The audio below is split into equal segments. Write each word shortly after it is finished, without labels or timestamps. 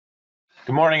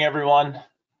Good morning, everyone.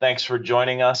 Thanks for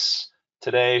joining us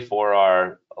today for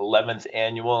our 11th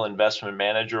annual investment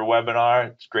manager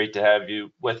webinar. It's great to have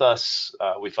you with us.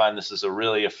 We find this is a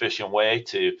really efficient way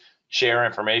to share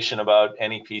information about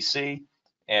NEPC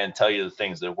and tell you the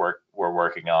things that we're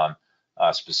working on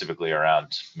specifically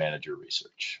around manager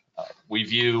research. We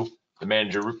view the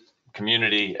manager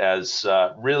community as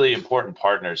really important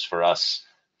partners for us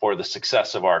for the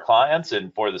success of our clients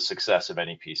and for the success of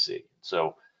NEPC.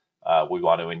 So we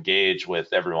want to engage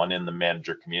with everyone in the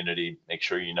manager community, make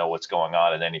sure you know what's going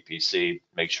on at NEPC,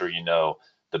 make sure you know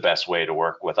the best way to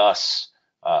work with us.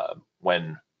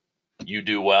 When you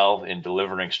do well in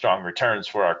delivering strong returns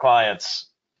for our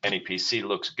clients, NEPC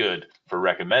looks good for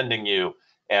recommending you,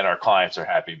 and our clients are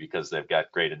happy because they've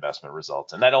got great investment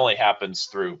results. And that only happens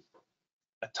through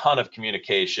a ton of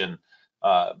communication,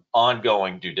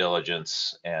 ongoing due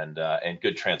diligence, and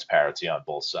good transparency on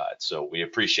both sides. So we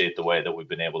appreciate the way that we've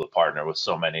been able to partner with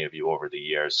so many of you over the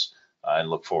years,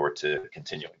 and look forward to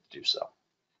continuing to do so.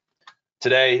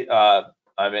 Today,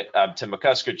 I'm Tim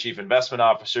McCusker, Chief Investment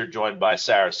Officer, joined by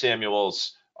Sarah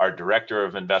Samuels, our Director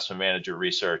of Investment Manager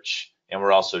Research, and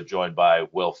we're also joined by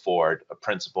Will Forde, a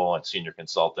Principal and Senior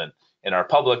Consultant in our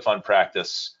public fund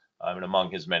practice. And among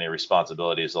his many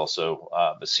responsibilities, also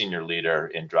a senior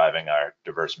leader in driving our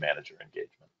diverse manager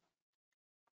engagement.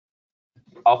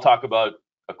 I'll talk about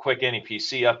a quick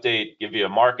NEPC update, give you a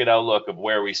market outlook of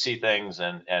where we see things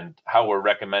and how we're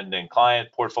recommending client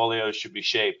portfolios should be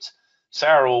shaped.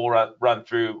 Sarah will run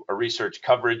through a research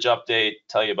coverage update,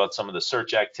 tell you about some of the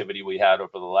search activity we had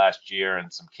over the last year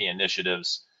and some key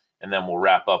initiatives. And then we'll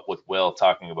wrap up with Will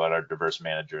talking about our diverse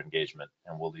manager engagement,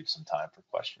 and we'll leave some time for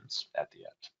questions at the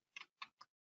end.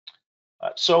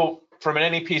 So from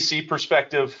an NEPC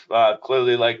perspective,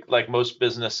 clearly, like most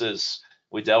businesses,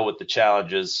 we dealt with the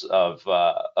challenges of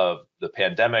the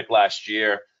pandemic last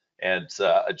year and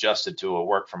adjusted to a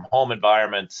work from home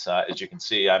environment. As you can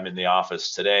see, I'm in the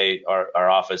office today. Our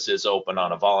office is open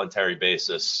on a voluntary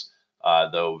basis,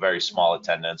 though very small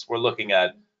attendance. We're looking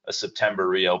at a September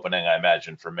reopening. I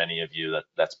imagine for many of you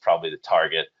that's probably the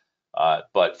target.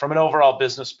 But from an overall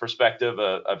business perspective,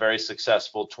 a very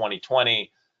successful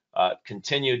 2020.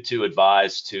 Continued to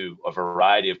advise to a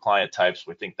variety of client types.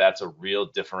 We think that's a real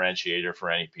differentiator for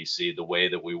NEPC, the way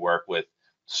that we work with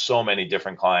so many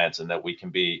different clients and that we can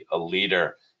be a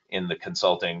leader in the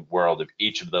consulting world of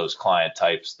each of those client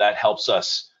types. That helps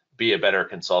us be a better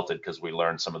consultant because we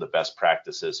learn some of the best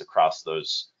practices across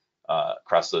those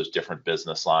different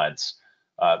business lines.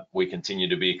 We continue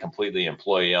to be completely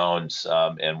employee owned,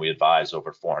 and we advise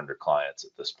over 400 clients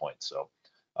at this point. So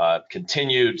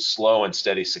continued slow and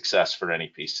steady success for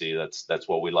NEPC. That's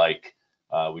what we like.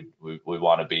 We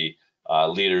want to be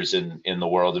leaders in the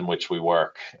world in which we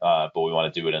work, but we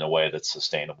want to do it in a way that's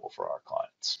sustainable for our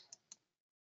clients.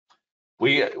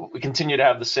 We continue to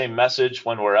have the same message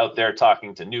when we're out there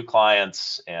talking to new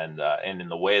clients and in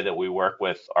the way that we work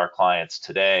with our clients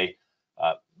today.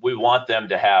 We want them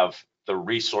to have the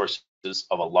resources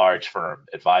of a large firm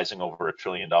advising over $1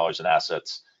 trillion in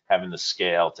assets, having the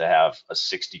scale to have a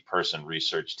 60-person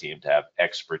research team, to have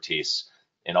expertise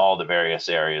in all the various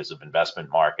areas of investment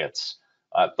markets,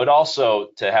 but also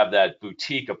to have that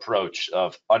boutique approach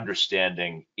of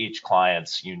understanding each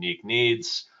client's unique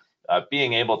needs,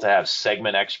 being able to have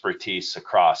segment expertise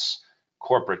across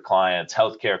corporate clients,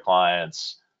 healthcare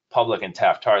clients, public and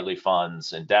Taft-Hartley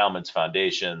funds, endowments,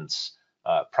 foundations,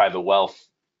 private wealth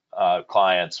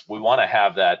clients. We want to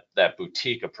have that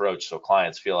boutique approach so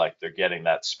clients feel like they're getting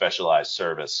that specialized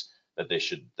service that they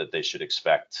should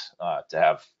expect to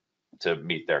have to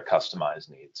meet their customized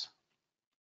needs.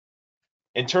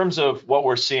 In terms of what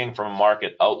we're seeing from a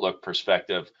market outlook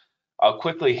perspective, I'll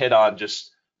quickly hit on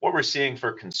just what we're seeing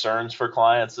for concerns for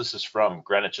clients. This is from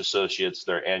Greenwich Associates,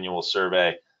 their annual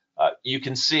survey. You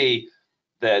can see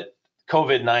that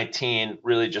COVID-19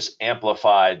 really just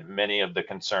amplified many of the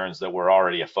concerns that were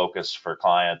already a focus for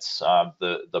clients.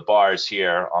 The bars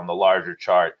here on the larger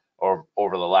chart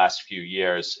over the last few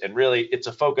years, and really it's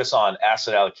a focus on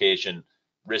asset allocation,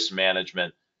 risk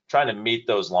management, trying to meet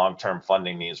those long-term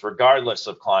funding needs, regardless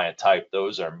of client type.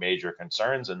 Those are major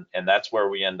concerns, and that's where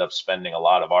we end up spending a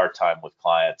lot of our time with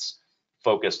clients,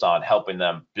 focused on helping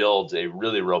them build a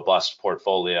really robust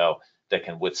portfolio that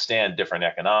can withstand different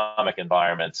economic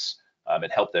environments, and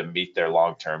help them meet their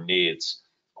long-term needs.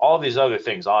 All of these other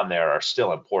things on there are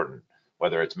still important,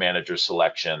 whether it's manager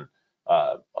selection,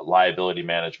 liability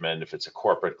management, if it's a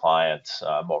corporate client,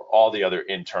 or all the other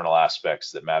internal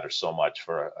aspects that matter so much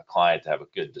for a client to have a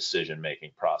good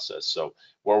decision-making process. So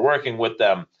we're working with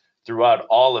them throughout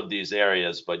all of these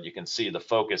areas, but you can see the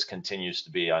focus continues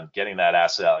to be on getting that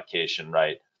asset allocation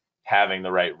right, having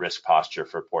the right risk posture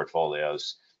for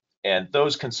portfolios. And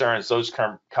those concerns, those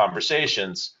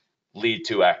conversations lead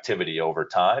to activity over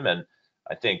time. And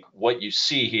I think what you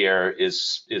see here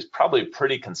is probably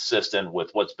pretty consistent with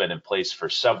what's been in place for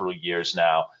several years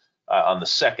now. On the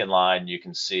second line, you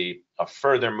can see a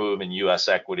further move in U.S.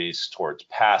 equities towards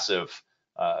passive,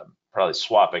 probably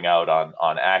swapping out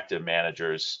on active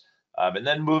managers. And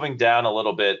then moving down a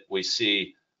little bit, we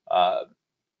see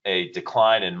a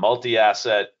decline in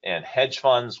multi-asset and hedge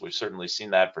funds. We've certainly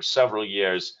seen that for several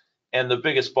years. And the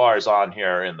biggest bars on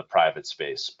here are in the private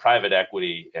space, private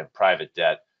equity and private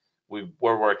debt. We're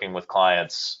working with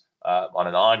clients on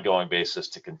an ongoing basis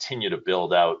to continue to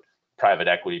build out private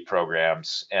equity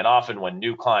programs. And often when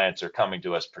new clients are coming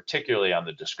to us, particularly on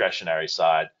the discretionary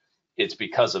side, it's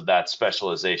because of that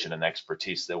specialization and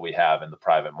expertise that we have in the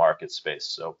private market space.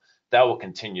 So that will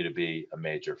continue to be a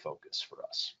major focus for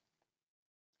us.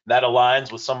 That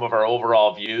aligns with some of our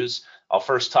overall views. I'll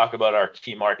first talk about our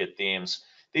key market themes.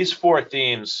 These 4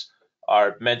 themes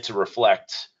are meant to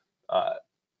reflect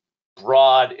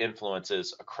broad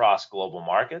influences across global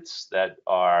markets that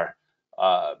are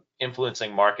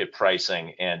influencing market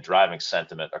pricing and driving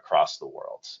sentiment across the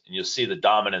world. And you'll see the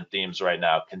dominant themes right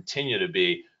now continue to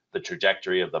be the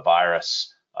trajectory of the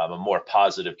virus, a more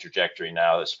positive trajectory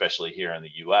now, especially here in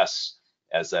the US,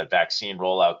 as that vaccine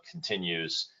rollout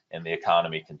continues and the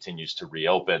economy continues to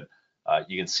reopen.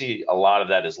 You can see a lot of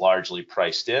that is largely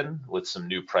priced in, with some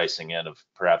new pricing in of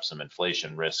perhaps some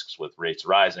inflation risks with rates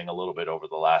rising a little bit over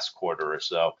the last quarter or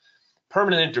so.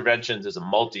 Permanent interventions is a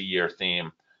multi-year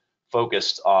theme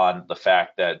focused on the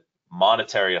fact that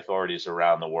monetary authorities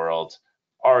around the world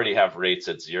already have rates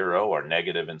at 0 or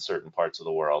negative in certain parts of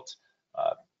the world,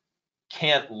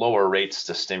 can't lower rates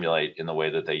to stimulate in the way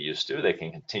that they used to. They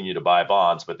can continue to buy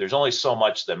bonds, but there's only so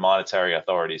much that monetary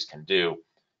authorities can do.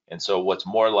 And so what's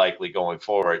more likely going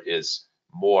forward is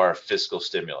more fiscal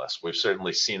stimulus. We've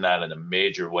certainly seen that in a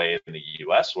major way in the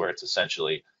US, where it's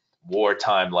essentially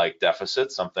wartime-like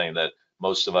deficits, something that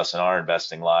most of us in our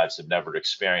investing lives have never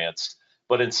experienced.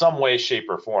 But in some way, shape,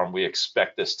 or form, we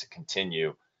expect this to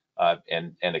continue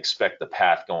and expect the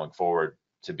path going forward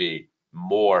to be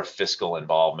more fiscal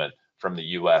involvement from the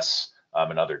US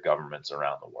and other governments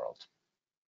around the world.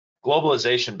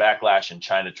 Globalization, backlash, and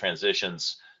China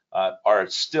transitions are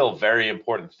still very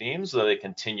important themes, though they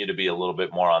continue to be a little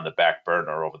bit more on the back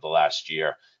burner over the last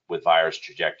year, with virus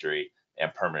trajectory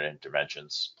and permanent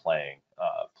interventions playing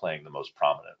the most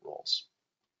prominent roles.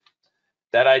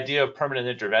 That idea of permanent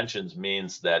interventions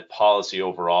means that policy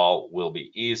overall will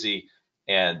be easy,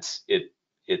 and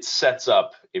it sets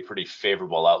up a pretty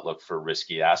favorable outlook for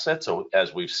risky assets. So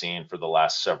as we've seen for the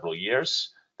last several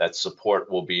years, that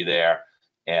support will be there,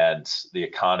 and the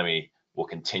economy will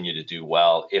continue to do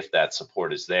well if that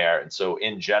support is there. And so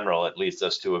in general, it leads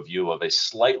us to a view of a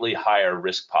slightly higher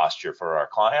risk posture for our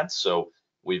clients. So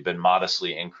we've been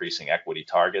modestly increasing equity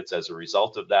targets as a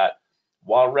result of that,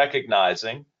 while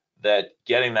recognizing that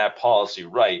getting that policy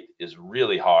right is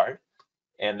really hard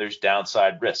and there's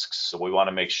downside risks. So we want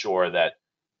to make sure that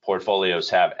portfolios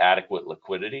have adequate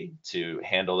liquidity to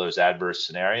handle those adverse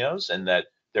scenarios, and that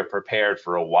they're prepared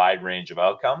for a wide range of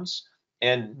outcomes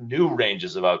and new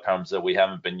ranges of outcomes that we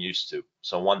haven't been used to.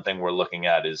 So one thing we're looking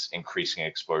at is increasing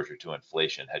exposure to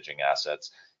inflation hedging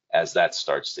assets as that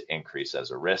starts to increase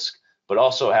as a risk, but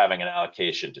also having an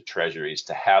allocation to treasuries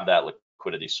to have that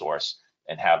liquidity source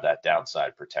and have that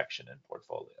downside protection in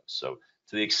portfolios. So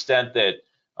to the extent that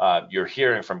you're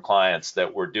hearing from clients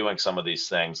that we're doing some of these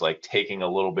things, like taking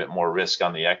a little bit more risk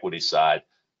on the equity side,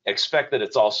 expect that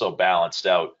it's also balanced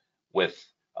out with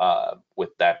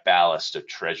that ballast of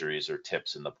treasuries or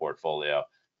tips in the portfolio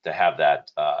to have that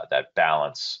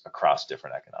balance across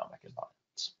different economic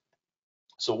environments.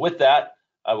 So with that,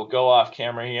 I will go off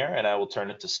camera here and I will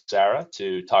turn it to Sarah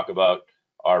to talk about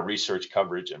our research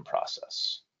coverage and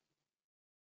process.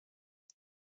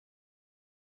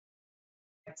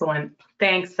 Excellent.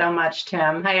 Thanks so much,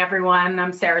 Tim. Hi, everyone.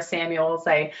 I'm Sarah Samuels.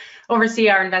 I oversee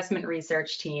our investment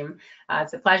research team.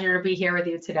 It's a pleasure to be here with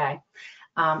you today.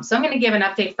 So I'm going to give an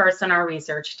update first on our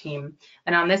research team.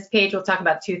 And on this page, we'll talk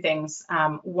about 2 things.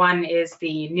 One is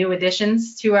the new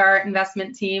additions to our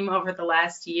investment team over the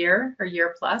last year or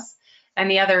year plus. And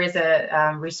the other is a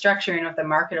restructuring of the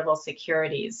marketable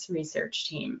securities research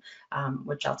team,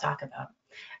 which I'll talk about.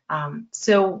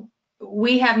 So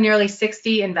we have nearly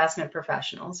 60 investment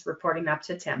professionals reporting up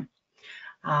to Tim.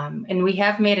 And we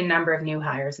have made a number of new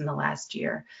hires in the last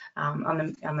year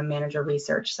on the manager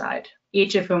research side.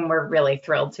 each of whom we're really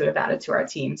thrilled to have added to our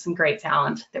team, some great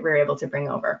talent that we're able to bring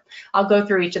over. I'll go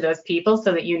through each of those people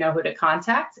so that you know who to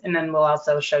contact, and then we'll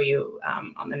also show you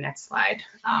on the next slide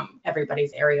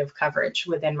everybody's area of coverage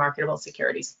within marketable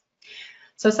securities.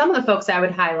 So some of the folks I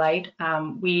would highlight,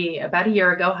 we about a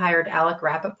year ago hired Alec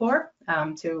Rappaport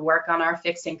to work on our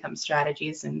fixed income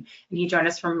strategies, and he joined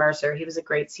us from Mercer. He was a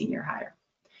great senior hire.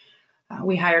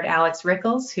 We hired Alex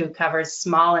Rickles, who covers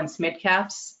small and mid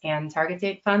caps and target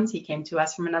date funds. He came to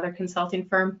us from another consulting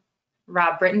firm.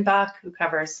 Rob Brittenbach, who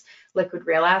covers liquid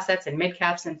real assets and mid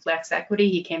caps and flex equity.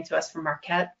 He came to us from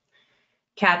Marquette.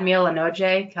 Cadmiel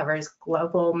Anoje covers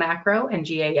global macro and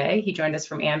GAA. He joined us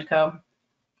from Andco.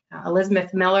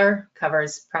 Elizabeth Miller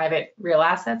covers private real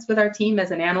assets with our team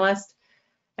as an analyst.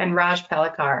 And Raj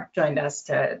Palakar joined us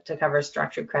to cover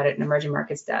structured credit and emerging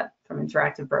markets debt from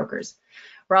Interactive Brokers.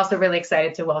 We're also really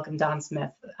excited to welcome Dawn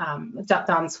Swift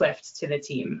to the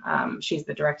team. She's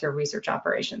the Director of Research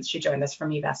Operations. She joined us from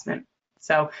eVestment.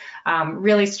 So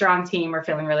really strong team. We're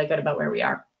feeling really good about where we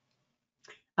are.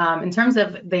 In terms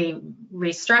of the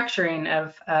restructuring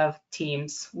of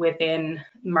teams within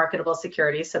marketable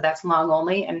securities, so that's long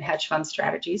only and hedge fund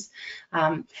strategies.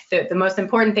 The most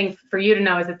important thing for you to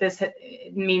know is that this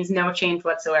means no change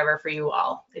whatsoever for you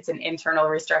all. It's an internal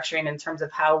restructuring in terms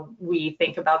of how we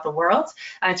think about the world.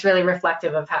 And it's really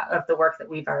reflective of the work that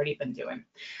we've already been doing.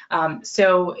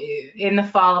 So in the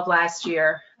fall of last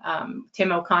year,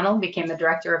 Tim O'Connell became the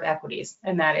Director of Equities,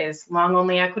 and that is long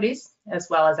only equities as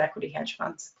well as equity hedge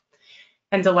funds.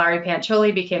 And Delari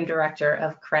Pancholi became Director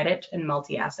of Credit and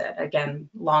Multi-Asset, again,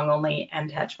 long only and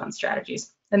hedge fund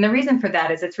strategies. And the reason for that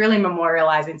is it's really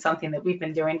memorializing something that we've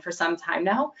been doing for some time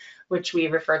now, which we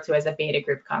refer to as a beta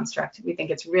group construct. We think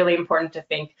it's really important to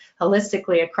think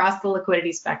holistically across the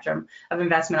liquidity spectrum of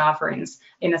investment offerings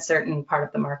in a certain part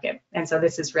of the market. And so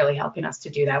this is really helping us to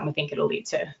do that, and we think it'll lead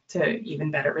to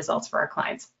even better results for our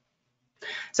clients.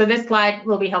 So this slide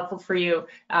will be helpful for you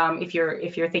if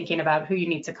you're thinking about who you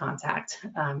need to contact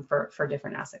for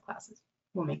different asset classes.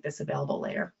 We'll make this available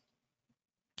later.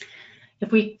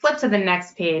 If we flip to the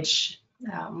next page,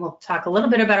 we'll talk a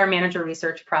little bit about our manager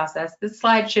research process. This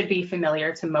slide should be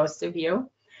familiar to most of you.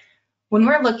 When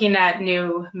we're looking at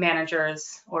new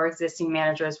managers or existing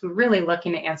managers, we're really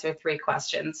looking to answer three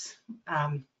questions.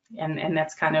 And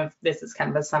that's this is kind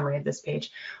of a summary of this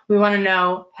page. We want to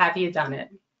know, have you done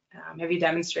it? Have you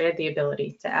demonstrated the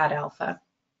ability to add alpha?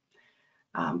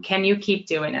 Can you keep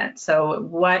doing it? So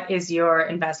what is your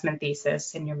investment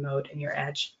thesis and your moat and your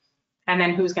edge? And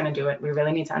then who's going to do it? We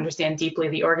really need to understand deeply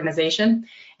the organization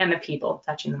and the people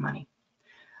touching the money.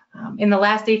 In the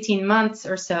last 18 months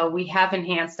or so, we have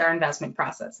enhanced our investment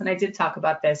process. And I did talk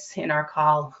about this in our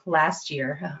call last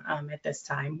year at this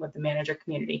time with the manager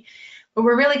community. But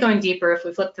we're really going deeper, if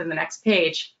we flip to the next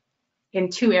page, in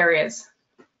two areas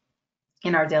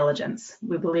in our diligence.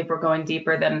 We believe we're going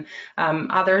deeper than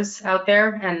others out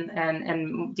there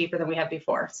and deeper than we have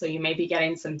before. So you may be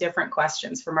getting some different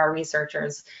questions from our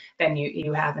researchers than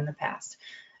you have in the past.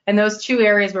 And those two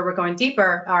areas where we're going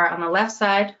deeper are on the left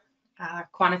side,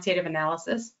 quantitative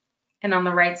analysis, and on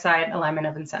the right side, alignment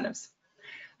of incentives.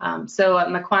 So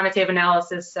on the quantitative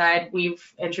analysis side, we've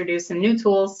introduced some new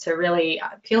tools to really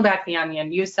peel back the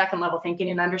onion, use second level thinking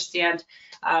and understand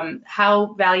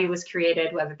how value was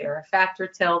created, whether there are factor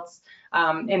tilts,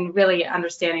 and really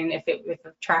understanding if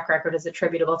a track record is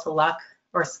attributable to luck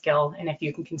or skill, and if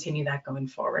you can continue that going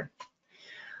forward.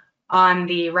 On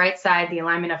the right side, the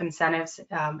alignment of incentives,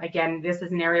 again, this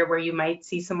is an area where you might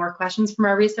see some more questions from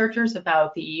our researchers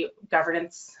about the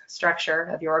governance structure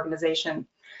of your organization,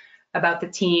 about the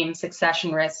team,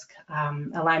 succession risk,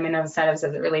 alignment of incentives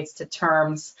as it relates to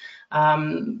terms,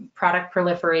 product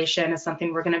proliferation is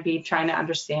something we're going to be trying to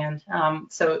understand.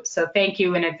 So thank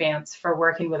you in advance for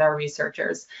working with our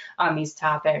researchers on these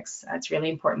topics. It's really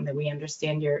important that we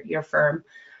understand your firm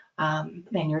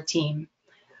and your team.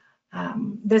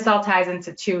 This all ties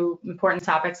into two important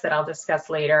topics that I'll discuss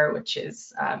later, which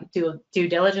is due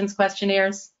diligence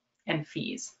questionnaires and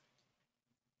fees.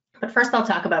 But first I'll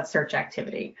talk about search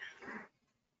activity.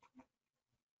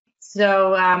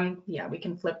 So yeah, we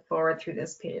can flip forward through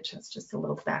this page. That's just a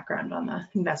little background on the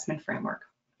investment framework.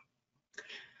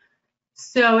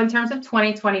 So in terms of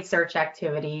 2020 search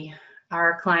activity,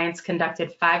 our clients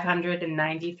conducted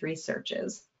 593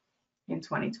 searches in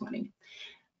 2020.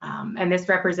 And this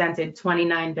represented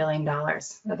 $29 billion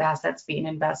of assets being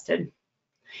invested.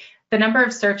 The number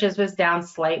of searches was down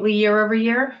slightly year over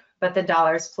year, but the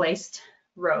dollars placed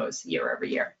rose year over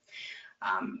year.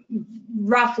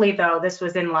 Roughly, though, this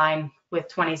was in line with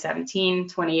 2017,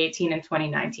 2018, and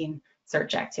 2019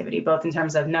 search activity, both in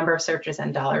terms of number of searches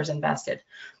and dollars invested.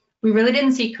 We really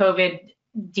didn't see COVID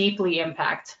deeply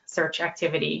impact search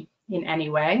activity in any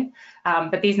way,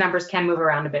 but these numbers can move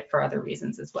around a bit for other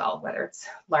reasons as well, whether it's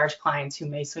large clients who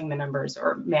may swing the numbers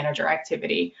or manager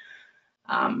activity.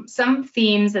 Some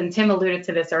themes, and Tim alluded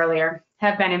to this earlier,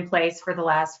 have been in place for the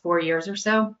last 4 years or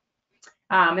so.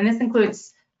 And this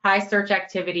includes high search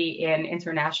activity in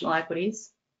international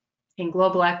equities, in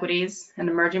global equities, and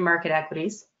emerging market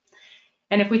equities.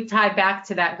 And if we tie back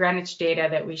to that Greenwich data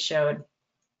that we showed,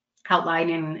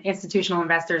 outlining institutional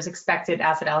investors' expected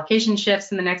asset allocation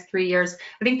shifts in the next 3 years,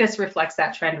 I think this reflects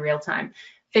that trend real time.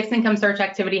 Fixed income search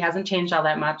activity hasn't changed all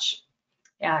that much.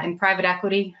 In private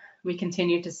equity, we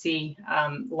continue to see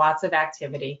lots of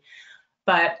activity.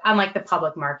 But unlike the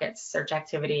public markets search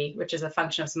activity, which is a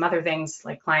function of some other things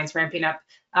like clients ramping up,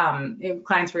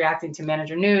 clients reacting to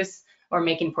manager news or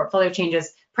making portfolio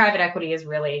changes, private equity is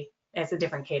really, it's a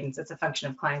different cadence. It's a function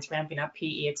of clients ramping up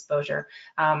PE exposure.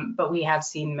 But we have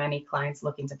seen many clients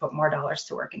looking to put more dollars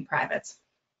to work in privates.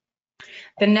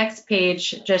 The next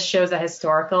page just shows a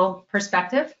historical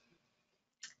perspective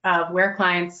of where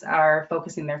clients are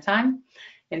focusing their time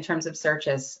in terms of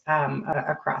searches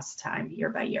across time, year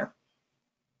by year.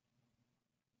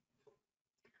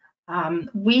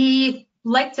 We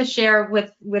like to share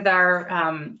with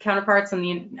our counterparts in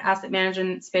the asset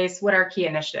management space what our key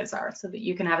initiatives are, so that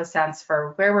you can have a sense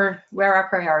for where our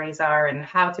priorities are and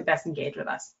how to best engage with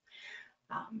us.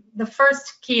 The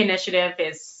first key initiative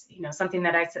is, something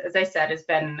that, as I said, has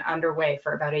been underway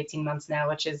for about 18 months now,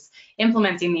 which is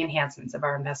implementing the enhancements of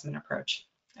our investment approach.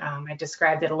 I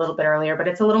described it a little bit earlier, but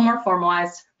it's a little more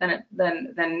formalized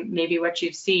than maybe what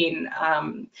you've seen.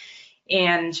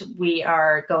 And we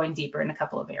are going deeper in a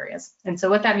couple of areas. And so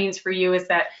what that means for you is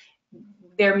that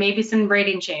there may be some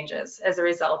rating changes as a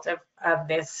result of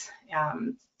this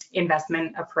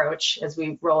investment approach as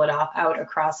we roll it out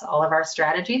across all of our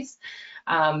strategies.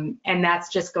 And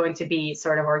that's just going to be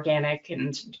sort of organic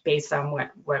and based on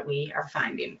what we are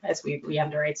finding as we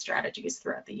re-underwrite strategies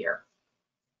throughout the year.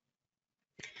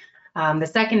 The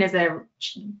second is that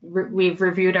we've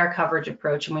reviewed our coverage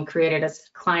approach and we created a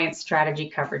client strategy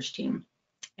coverage team.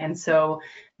 And so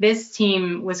this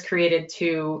team was created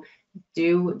to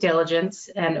do diligence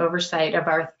and oversight of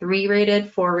our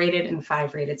 3-rated, 4-rated, and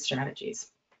 5-rated strategies.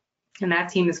 And that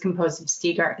team is composed of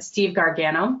Steve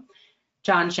Gargano,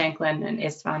 John Shanklin, and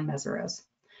Istvan Meseros.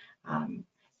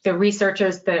 The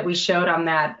researchers that we showed on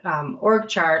that org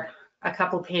chart a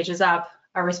couple pages up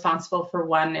are responsible for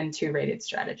 1- and 2-rated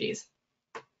strategies.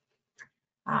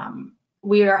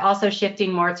 We are also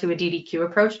shifting more to a DDQ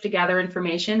approach to gather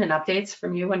information and updates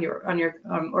from you on your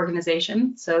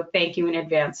organization. So thank you in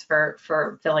advance for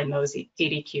filling those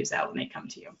DDQs out when they come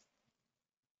to you.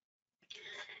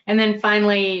 And then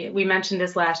finally, we mentioned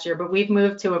this last year, but we've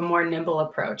moved to a more nimble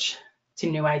approach to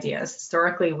new ideas.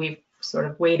 Historically, we've sort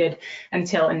of waited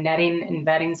until a netting and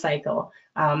vetting cycle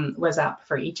was up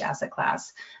for each asset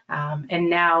class. And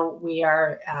now we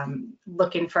are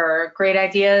looking for great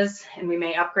ideas, and we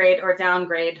may upgrade or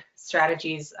downgrade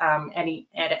strategies at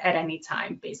any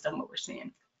time based on what we're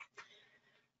seeing.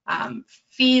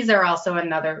 Fees are also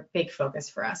another big focus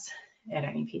for us at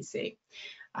NEPC.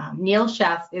 Neil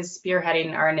Sheff is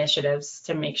spearheading our initiatives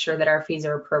to make sure that our fees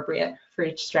are appropriate for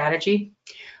each strategy.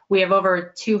 We have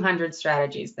over 200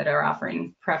 strategies that are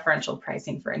offering preferential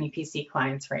pricing for NEPC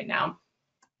clients right now.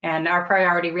 And our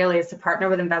priority really is to partner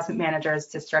with investment managers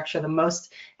to structure the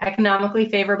most economically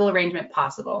favorable arrangement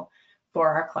possible for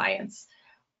our clients.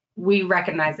 We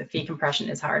recognize that fee compression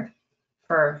is hard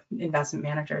for investment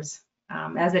managers,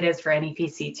 as it is for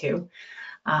NEPC too.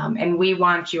 And we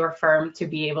want your firm to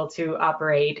be able to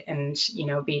operate and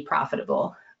be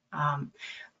profitable.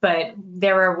 But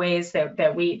there are ways that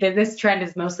this trend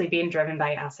is mostly being driven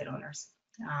by asset owners,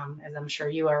 as I'm sure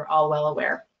you are all well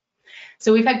aware.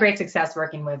 So we've had great success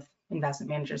working with investment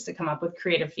managers to come up with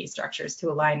creative fee structures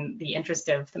to align the interest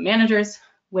of the managers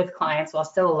with clients while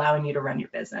still allowing you to run your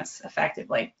business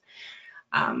effectively.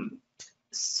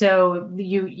 So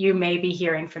you may be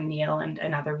hearing from Neil and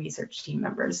other research team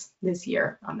members this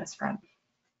year on this front.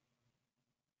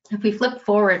 If we flip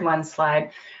forward one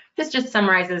slide, this just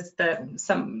summarizes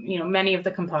many of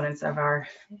the components of our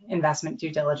investment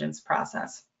due diligence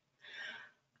process.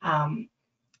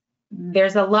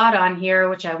 There's a lot on here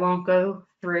which I won't go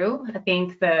through. I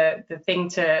think the thing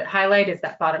to highlight is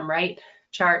that bottom right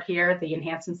chart here, the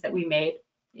enhancements that we made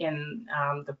in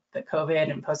the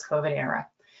COVID and post-COVID era.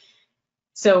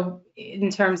 So in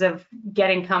terms of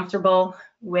getting comfortable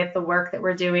with the work that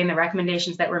we're doing, the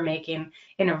recommendations that we're making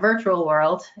in a virtual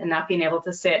world and not being able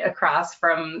to sit across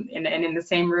from and in the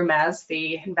same room as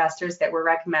the investors that we're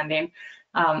recommending,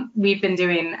 We've been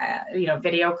doing,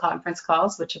 video conference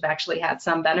calls, which have actually had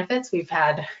some benefits.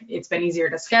 It's been easier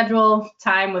to schedule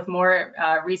time with more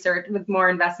research, with more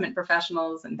investment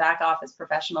professionals and back office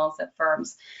professionals at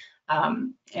firms.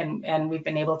 And we've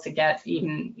been able to get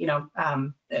even,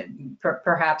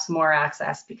 perhaps more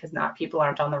access because people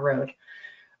aren't on the road.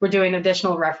 We're doing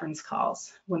additional reference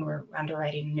calls when we're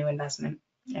underwriting new investment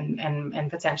and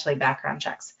potentially background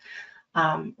checks.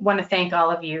 Want to thank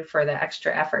all of you for the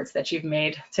extra efforts that you've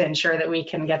made to ensure that we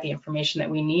can get the information that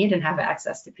we need and have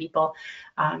access to people.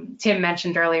 Tim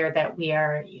mentioned earlier that we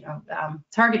are,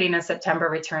 targeting a September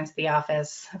return to the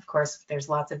office. Of course, there's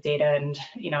lots of data and,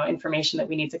 information that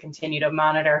we need to continue to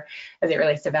monitor as it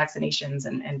relates to vaccinations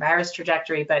and virus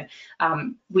trajectory. But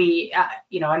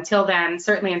until then,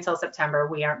 certainly until September,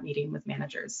 we aren't meeting with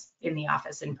managers in the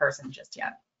office in person just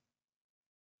yet.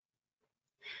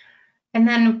 And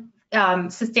then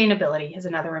sustainability is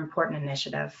another important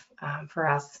initiative for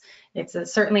us. It's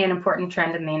certainly an important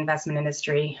trend in the investment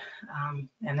industry,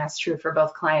 and that's true for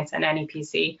both clients and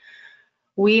NEPC.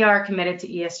 We are committed to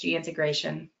ESG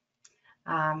integration,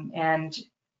 and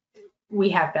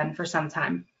we have been for some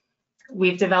time.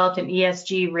 We've developed an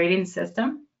ESG rating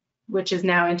system, which is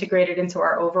now integrated into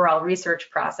our overall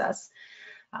research process.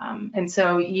 And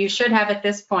so you should have at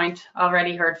this point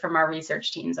already heard from our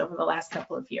research teams over the last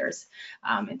couple of years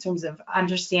in terms of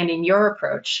understanding your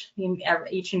approach,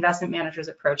 each investment manager's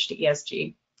approach to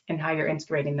ESG and how you're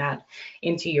integrating that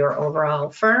into your overall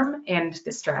firm and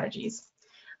the strategies.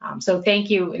 So thank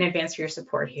you in advance for your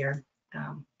support here.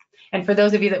 And for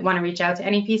those of you that want to reach out to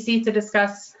NEPC to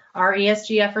discuss our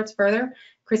ESG efforts further,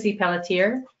 Chrissy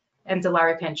Pelletier and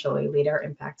Delari Pancholi lead our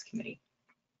Impact Committee.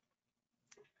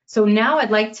 So now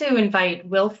I'd like to invite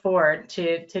Will Forde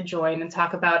to join and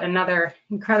talk about another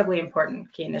incredibly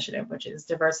important key initiative, which is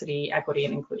diversity, equity,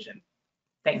 and inclusion.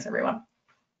 Thanks, everyone.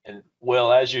 And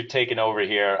Will, as you're taking over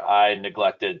here, I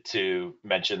neglected to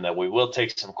mention that we will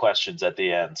take some questions at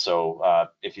the end. So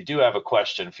if you do have a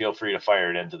question, feel free to fire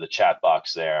it into the chat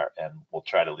box there, and we'll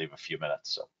try to leave a few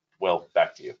minutes. So Will,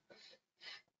 back to you.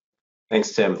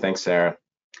 Thanks, Tim. Thanks, Sarah.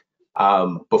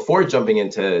 Before jumping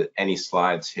into any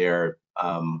slides here,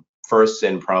 first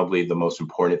and probably the most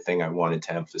important thing I wanted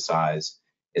to emphasize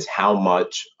is how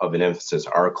much of an emphasis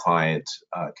our clients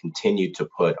continue to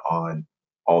put on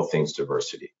all things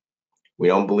diversity. We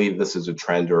don't believe this is a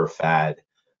trend or a fad,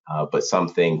 but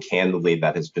something candidly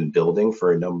that has been building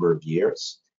for a number of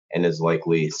years and is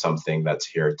likely something that's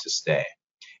here to stay.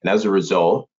 And as a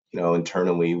result,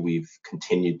 internally, we've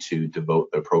continued to devote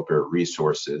the appropriate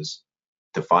resources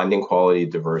to finding quality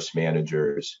diverse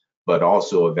managers, but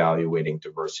also evaluating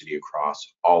diversity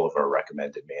across all of our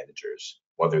recommended managers,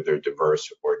 whether they're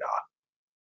diverse or not.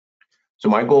 So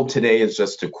my goal today is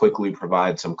just to quickly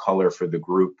provide some color for the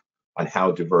group on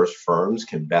how diverse firms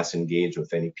can best engage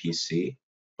with NEPC,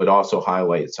 but also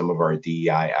highlight some of our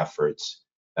DEI efforts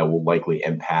that will likely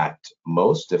impact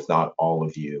most, if not all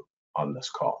of you on this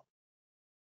call.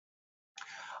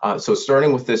 So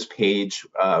starting with this page,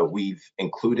 we've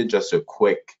included just a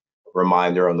quick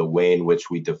reminder on the way in which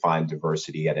we define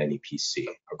diversity at NEPC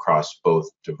across both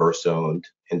diverse-owned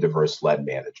and diverse-led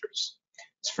managers.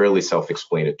 It's fairly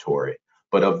self-explanatory,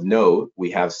 but of note,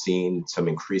 we have seen some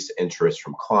increased interest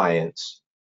from clients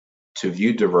to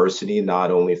view diversity not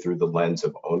only through the lens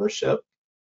of ownership,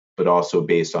 but also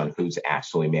based on who's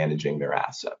actually managing their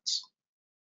assets.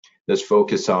 This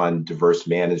focus on diverse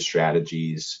managed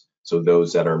strategies, so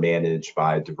those that are managed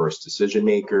by diverse decision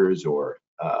makers or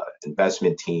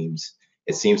investment teams,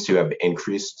 it seems to have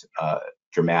increased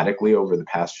dramatically over the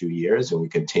past few years, and we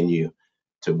continue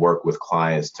to work with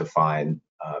clients to find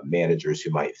managers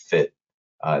who might fit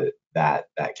that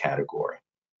category.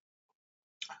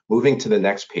 Moving to the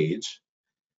next page,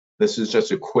 this is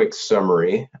just a quick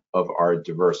summary of our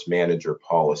diverse manager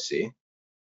policy,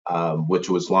 which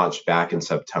was launched back in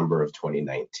September of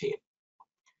 2019.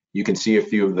 You can see a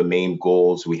few of the main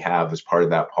goals we have as part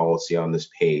of that policy on this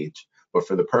page, but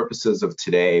for the purposes of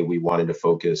today, we wanted to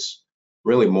focus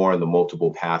really more on the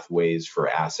multiple pathways for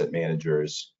asset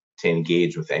managers to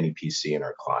engage with NEPC and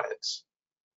our clients.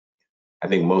 I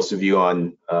think most of you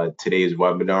on today's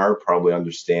webinar probably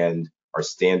understand our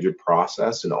standard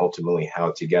process and ultimately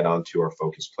how to get onto our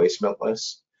focus placement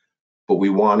list, but we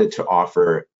wanted to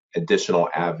offer additional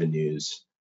avenues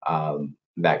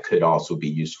that could also be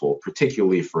useful,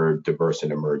 particularly for diverse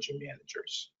and emerging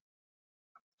managers.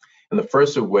 And the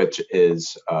first of which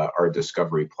is our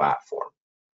discovery platform.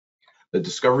 The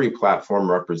discovery platform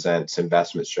represents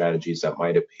investment strategies that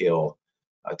might appeal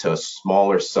to a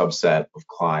smaller subset of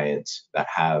clients that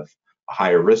have a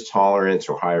higher risk tolerance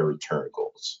or higher return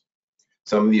goals.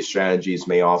 Some of these strategies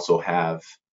may also have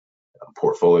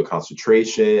portfolio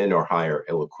concentration or higher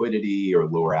illiquidity or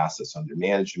lower assets under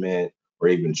management or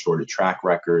even shorter track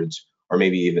records or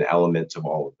maybe even elements of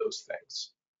all of those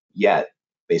things. Yet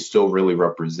they still really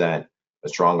represent a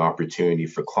strong opportunity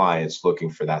for clients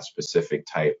looking for that specific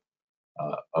type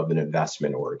of an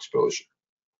investment or exposure.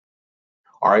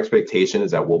 Our expectation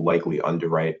is that we'll likely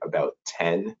underwrite about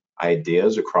 10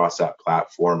 ideas across that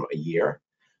platform a year.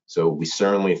 So we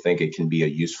certainly think it can be a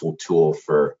useful tool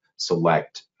for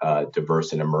select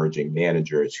diverse and emerging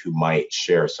managers who might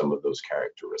share some of those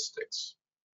characteristics.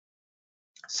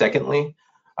 Secondly,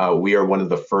 we are one of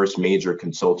the first major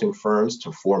consulting firms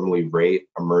to formally rate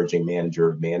emerging manager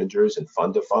of managers and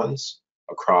fund of funds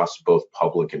across both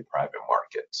public and private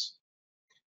markets.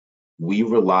 We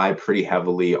rely pretty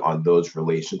heavily on those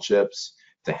relationships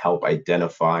to help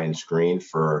identify and screen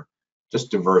for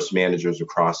just diverse managers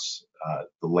across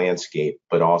the landscape,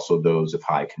 but also those of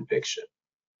high conviction.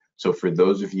 So for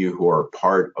those of you who are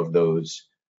part of those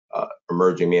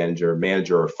emerging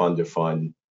manager or fund of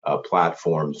fund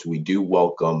platforms, we do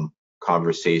welcome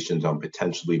conversations on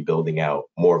potentially building out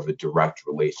more of a direct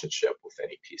relationship with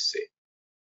NEPC.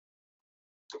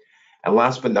 And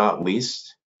last but not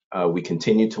least, we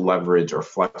continue to leverage our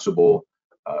flexible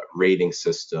rating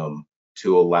system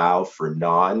to allow for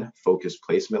non-focused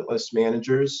placement list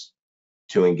managers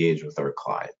to engage with our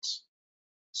clients.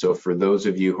 So for those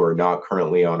of you who are not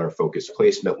currently on our focused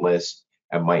placement list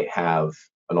and might have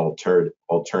an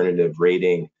alternative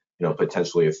rating,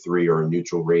 potentially a 3 or a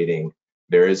neutral rating,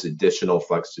 there is additional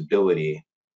flexibility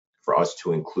for us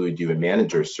to include you in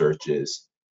manager searches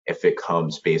if it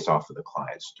comes based off of the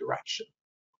client's direction.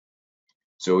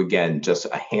 So again, just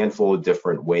a handful of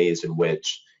different ways in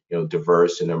which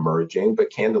diverse and emerging,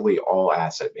 but candidly all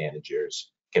asset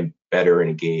managers can better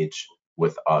engage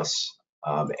with us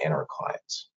and our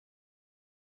clients.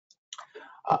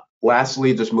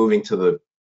 Lastly, just moving to the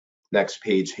next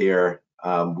page here,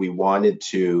 we wanted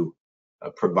to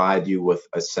provide you with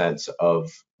a sense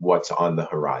of what's on the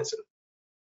horizon.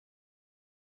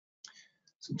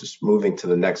 So just moving to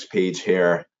the next page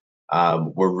here,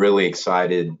 we're really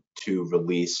excited to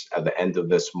release at the end of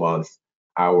this month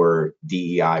our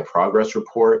DEI progress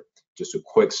report. Just a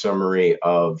quick summary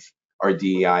of our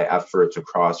DEI efforts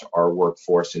across our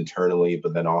workforce internally,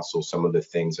 but then also some of the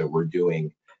things that we're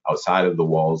doing outside of the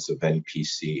walls of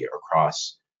NEPC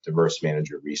across diverse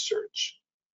manager research.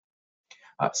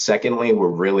 Secondly, we're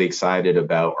really excited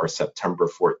about our September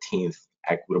 14th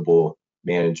Equitable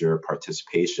Manager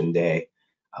Participation Day.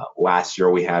 Last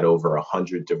year, we had over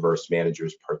 100 diverse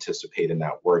managers participate in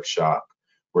that workshop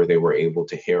where they were able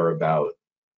to hear about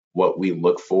what we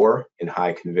look for in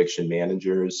high conviction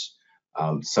managers,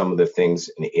 some of the things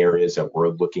and areas that we're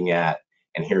looking at,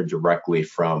 and hear directly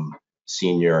from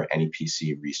senior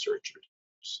NEPC researchers.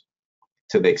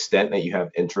 To the extent that you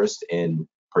have interest in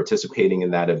participating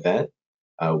in that event,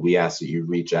 we ask that you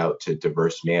reach out to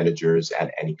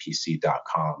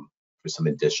diversemanagers@nepc.com for some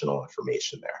additional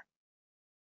information there.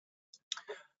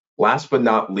 Last but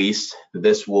not least,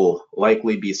 this will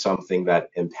likely be something that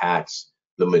impacts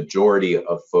the majority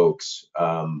of folks,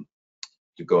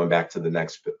 going back to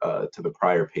the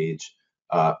prior page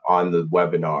on the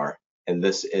webinar, and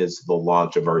this is the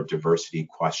launch of our diversity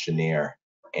questionnaire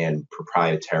and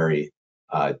proprietary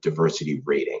diversity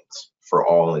ratings for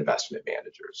all investment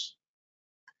managers.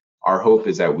 Our hope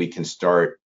is that we can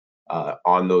start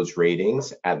on those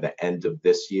ratings at the end of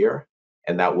this year,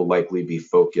 and that will likely be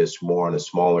focused more on a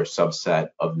smaller subset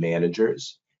of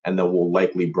managers, and then we'll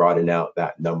likely broaden out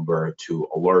that number to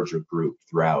a larger group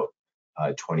throughout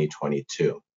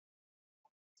 2022.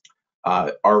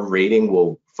 Our rating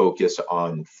will focus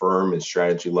on firm and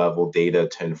strategy level data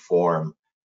to inform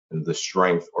the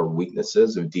strength or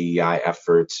weaknesses of DEI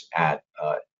efforts at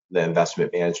the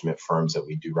investment management firms that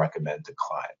we do recommend to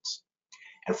clients.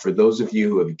 And for those of you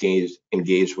who have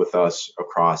engaged with us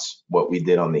across what we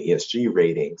did on the ESG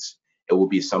ratings, it will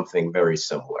be something very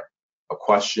similar. A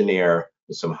questionnaire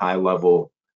with some high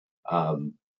level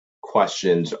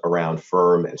questions around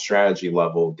firm and strategy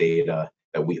level data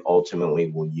that we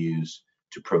ultimately will use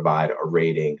to provide a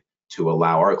rating to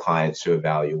allow our clients to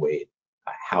evaluate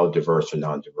how diverse or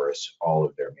non-diverse all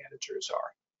of their managers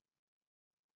are.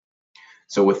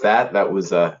 So with that, that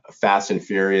was a fast and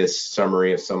furious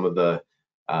summary of some of the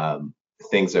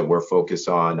things that we're focused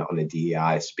on the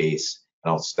DEI space,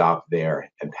 and I'll stop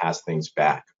there and pass things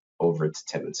back over to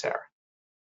Tim and Sarah.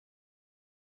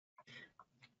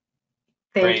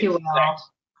 Thank you, Will.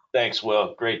 Thanks,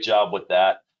 Will. Great job with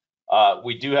that.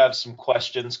 We do have some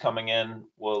questions coming in.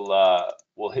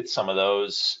 We'll hit some of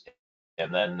those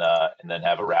and then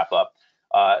have a wrap up.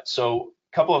 So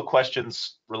a couple of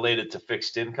questions related to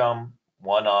fixed income,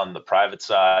 one on the private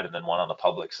side and then one on the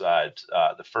public side.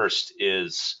 The first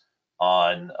is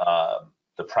on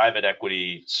the private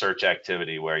equity search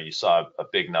activity, where you saw a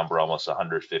big number, almost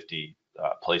 150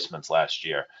 placements last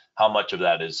year. How much of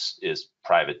that is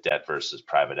private debt versus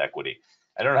private equity?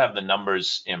 I don't have the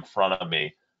numbers in front of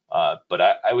me, but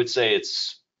I would say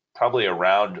it's probably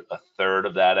around a third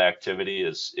of that activity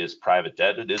is private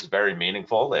debt. It is very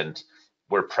meaningful, and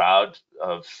we're proud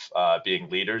of being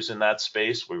leaders in that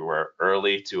space. We were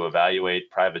early to evaluate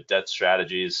private debt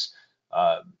strategies.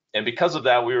 And because of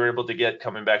that, we were able to get,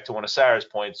 coming back to one of Sarah's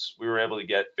points, we were able to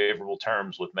get favorable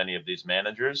terms with many of these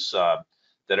managers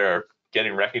that are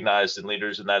getting recognized and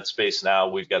leaders in that space now.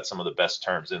 We've got some of the best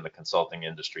terms in the consulting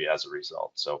industry as a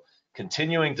result. So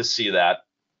continuing to see that.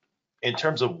 In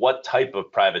terms of what type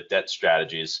of private debt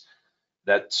strategies,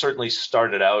 that certainly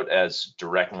started out as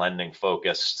direct lending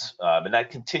focused, and that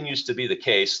continues to be the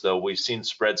case, though we've seen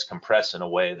spreads compress in a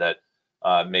way that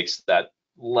makes that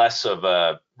less of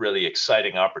a really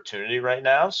exciting opportunity right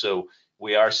now. So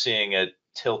we are seeing it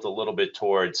tilt a little bit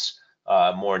towards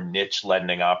more niche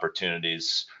lending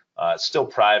opportunities, still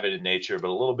private in nature, but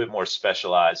a little bit more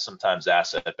specialized, sometimes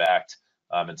asset backed,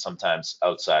 and sometimes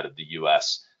outside of the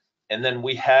US. And then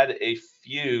we had a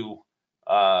few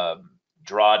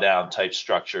drawdown type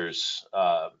structures,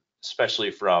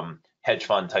 especially from hedge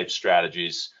fund type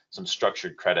strategies, some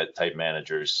structured credit type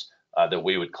managers that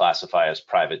we would classify as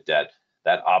private debt.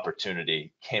 That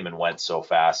opportunity came and went so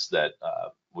fast that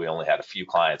we only had a few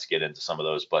clients get into some of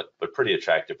those, but pretty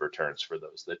attractive returns for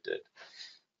those that did.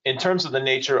 In terms of the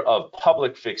nature of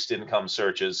public fixed income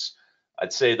searches,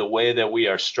 I'd say the way that we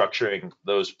are structuring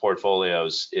those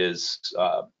portfolios is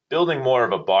building more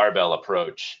of a barbell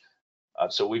approach.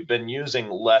 So we've been using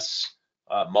less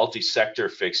multi-sector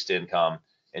fixed income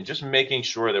and just making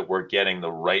sure that we're getting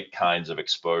the right kinds of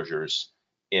exposures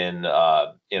in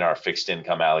our fixed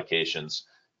income allocations.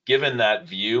 Given that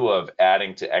view of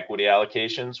adding to equity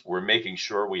allocations, we're making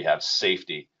sure we have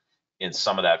safety in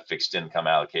some of that fixed income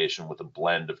allocation with a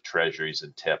blend of treasuries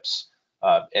and tips.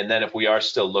 And then if we are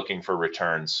still looking for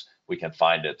returns, we can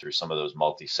find it through some of those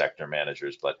multi-sector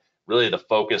managers. But really the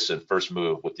focus and first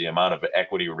move with the amount of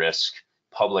equity risk,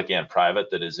 public and private,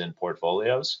 that is in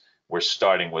portfolios, we're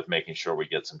starting with making sure we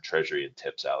get some treasury and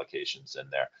tips allocations in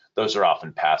there. Those are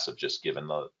often passive, just given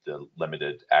the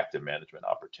limited active management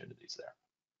opportunities there.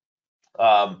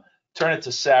 Turn it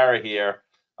to Sarah here.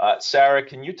 Sarah,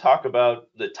 can you talk about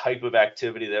the type of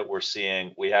activity that we're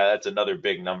seeing? That's another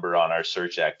big number on our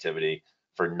search activity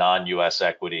for non-US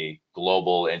equity,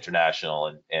 global,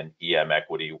 international, and EM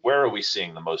equity. Where are we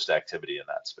seeing the most activity in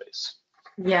that space?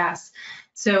 Yes,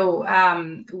 so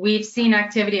we've seen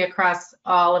activity across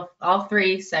all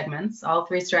three segments, all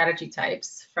three strategy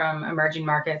types, from emerging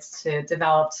markets to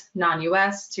developed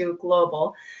non-US to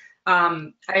global.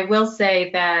 I will say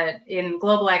that in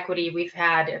global equity,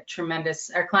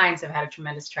 our clients have had a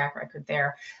tremendous track record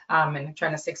there, and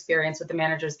tremendous experience with the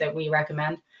managers that we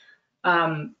recommend.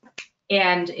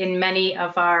 And in many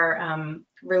of our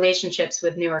relationships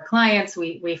with newer clients,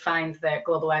 we find that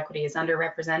global equity is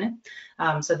underrepresented.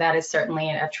 So that is certainly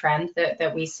a trend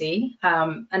that we see.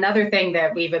 Another thing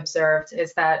that we've observed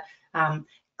is that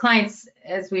clients,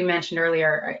 as we mentioned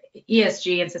earlier,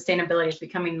 ESG and sustainability is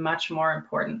becoming much more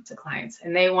important to clients,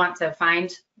 and they want to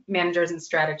find managers and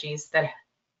strategies that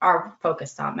are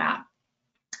focused on that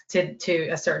to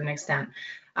a certain extent.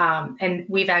 And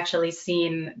we've actually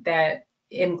seen that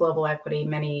in global equity,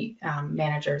 many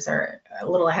managers are a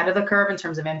little ahead of the curve in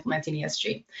terms of implementing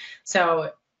ESG.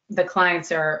 So the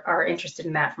clients are interested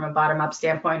in that from a bottom-up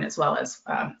standpoint, as well as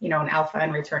an alpha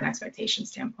and return expectation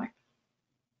standpoint.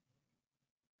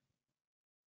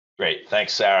 Great,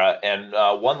 thanks, Sarah. And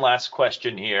one last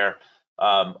question here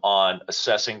on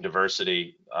assessing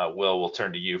diversity. Will, we'll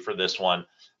turn to you for this one.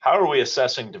 How are we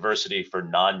assessing diversity for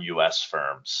non-US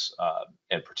firms,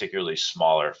 and particularly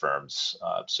smaller firms?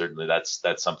 Certainly that's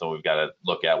something we've got to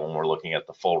look at when we're looking at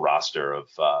the full roster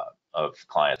of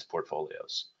clients'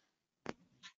 portfolios.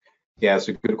 Yeah, it's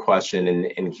a good question.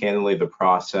 And candidly, the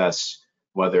process,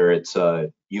 whether it's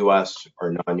a US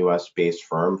or non-US based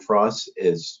firm for us,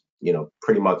 is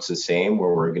pretty much the same,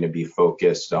 where we're going to be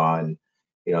focused on,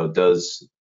 does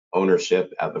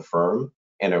ownership at the firm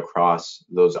and across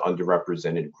those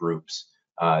underrepresented groups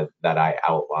that I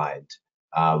outlined.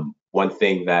 One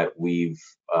thing that we've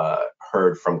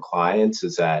heard from clients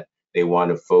is that they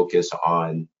want to focus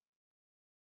on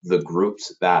the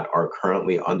groups that are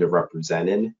currently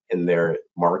underrepresented in their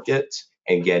markets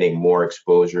and getting more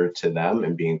exposure to them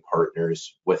and being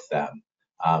partners with them.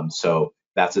 So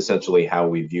that's essentially how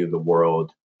we view the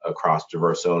world across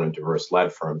diverse owned and diverse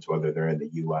led firms, whether they're in the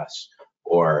US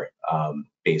or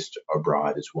based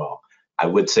abroad as well. I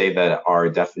would say that our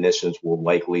definitions will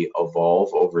likely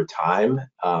evolve over time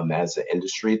as the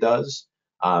industry does.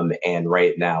 And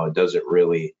right now, it doesn't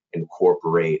really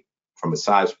incorporate, from a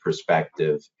size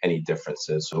perspective, any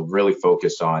differences. So really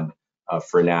focus on,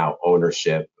 for now,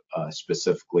 ownership,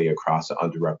 specifically across the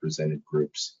underrepresented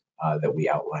groups that we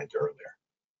outlined earlier.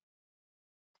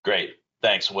 Great.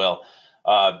 Thanks, Will.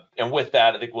 And with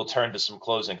that, I think we'll turn to some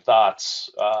closing thoughts.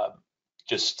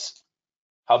 Just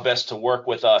how best to work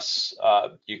with us.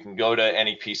 You can go to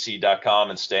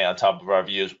NEPC.com and stay on top of our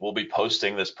views. We'll be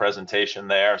posting this presentation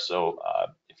there. So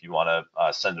if you want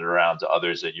to send it around to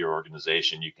others at your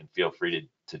organization, you can feel free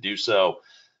to do so.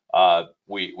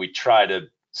 We try to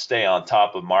stay on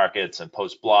top of markets and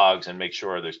post blogs and make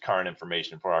sure there's current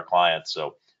information for our clients.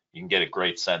 So you can get a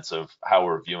great sense of how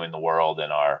we're viewing the world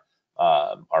and our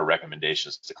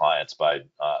recommendations to clients by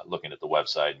looking at the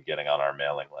website and getting on our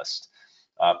mailing list.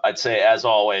 I'd say, as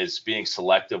always, being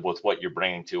selective with what you're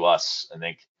bringing to us. I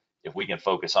think if we can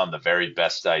focus on the very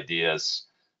best ideas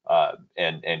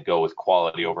and go with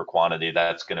quality over quantity,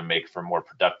 that's going to make for more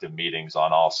productive meetings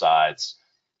on all sides.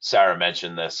 Sarah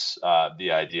mentioned this,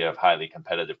 the idea of highly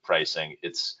competitive pricing.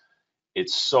 It's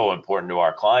so important to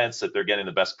our clients that they're getting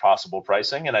the best possible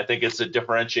pricing. And I think it's a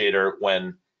differentiator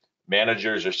when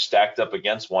managers are stacked up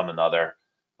against one another.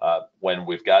 When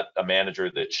we've got a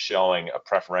manager that's showing a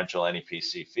preferential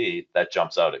NEPC fee, that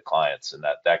jumps out at clients, and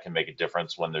that can make a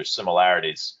difference. When there's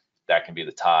similarities, that can be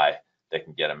the tie that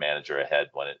can get a manager ahead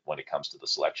when it comes to the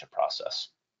selection process.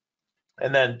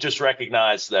 And then just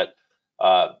recognize that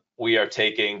we are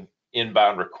taking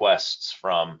inbound requests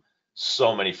from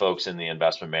so many folks in the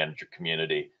investment manager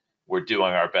community. We're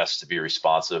doing our best to be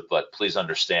responsive, but please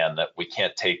understand that we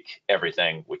can't take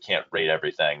everything, we can't rate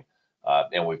everything.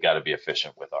 And we've got to be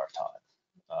efficient with our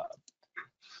time.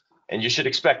 And you should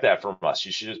expect that from us.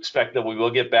 You should expect that we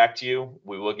will get back to you.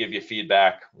 We will give you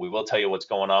feedback. We will tell you what's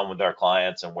going on with our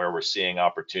clients and where we're seeing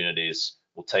opportunities.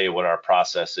 We'll tell you what our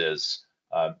process is,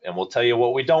 and we'll tell you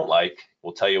what we don't like.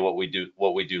 We'll tell you what we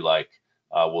do like.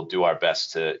 We'll do our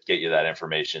best to get you that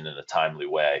information in a timely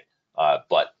way.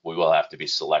 But we will have to be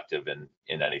selective in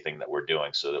anything that we're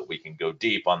doing so that we can go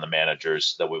deep on the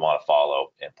managers that we want to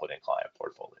follow and put in client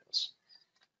portfolios.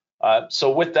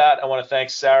 So with that, I want to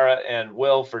thank Sarah and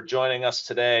Will for joining us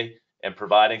today and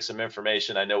providing some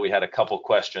information. I know we had a couple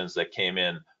questions that came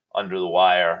in under the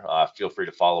wire. Feel free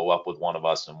to follow up with one of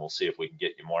us and we'll see if we can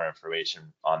get you more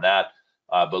information on that.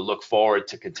 But look forward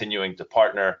to continuing to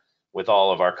partner with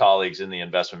all of our colleagues in the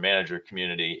investment manager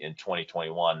community in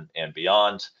 2021 and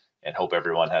beyond, and hope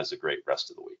everyone has a great rest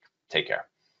of the week. Take care.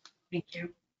 Thank you.